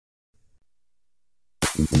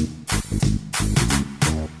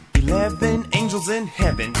11 angels in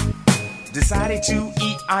heaven decided to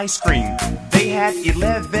eat ice cream. They had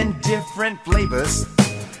 11 different flavors.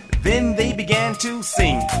 Then they began to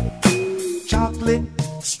sing. Chocolate,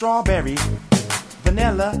 strawberry,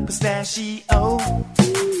 vanilla, pistachio,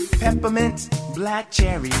 peppermint, black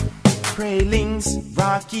cherry, pralines,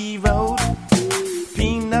 rocky road,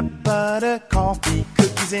 peanut butter, coffee,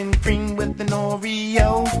 cookies and cream with an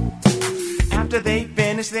Oreo. After they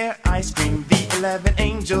finished their ice cream, the 11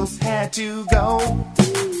 angels had to go.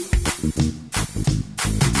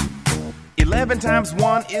 11 times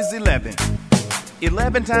 1 is 11.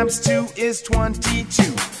 11 times 2 is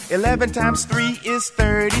 22. 11 times 3 is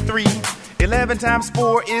 33. 11 times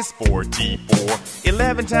 4 is 44.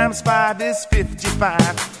 11 times 5 is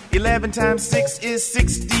 55. 11 times 6 is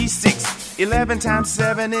 66. 11 times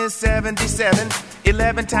 7 is 77.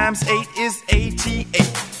 11 times 8 is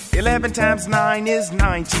 88. 11 times 9 is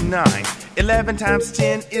 99. 11 times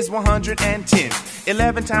 10 is 110.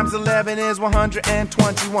 11 times 11 is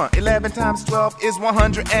 121. 11 times 12 is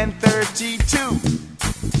 132.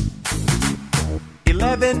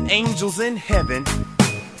 11 angels in heaven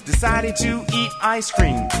decided to eat ice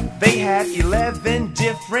cream. They had 11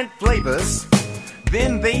 different flavors.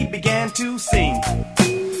 Then they began to sing.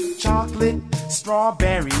 Chocolate,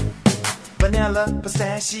 strawberry, vanilla,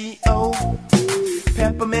 pistachio,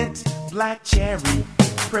 peppermint, black cherry,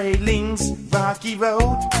 pralines, rocky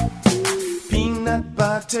road, peanut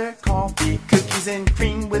butter, coffee, cookies and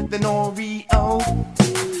cream with an Oreo.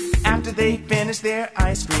 After they finished their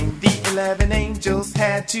ice cream, the 11 angels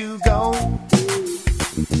had to go.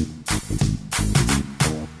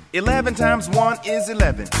 11 times 1 is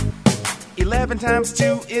 11. 11 times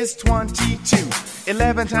 2 is 22.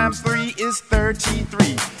 11 times 3 is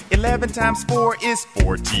 33. 11 times 4 is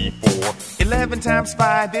 44. 11 times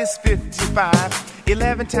 5 is 55.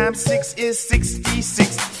 11 times 6 is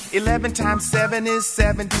 66. 11 times 7 is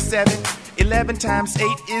 77. 11 times 8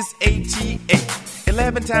 is 88.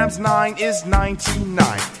 11 times 9 is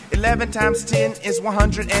 99. 11 times 10 is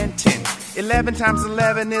 110. 11 times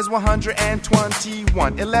 11 is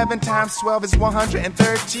 121. 11 times 12 is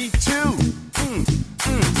 132.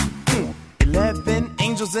 11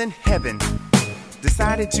 angels in heaven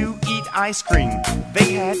decided to eat ice cream.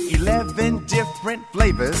 They had 11 different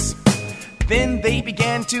flavors. Then they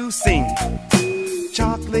began to sing.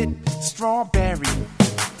 Chocolate, strawberry,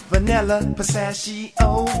 vanilla,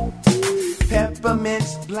 pistachio, peppermint,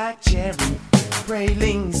 black cherry,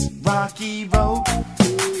 pralines, rocky road,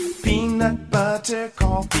 peanut butter,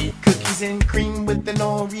 coffee, cookies and cream with an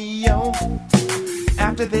Oreo.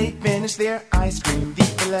 After they finished their ice cream,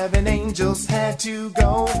 the 11 angels had to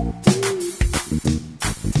go.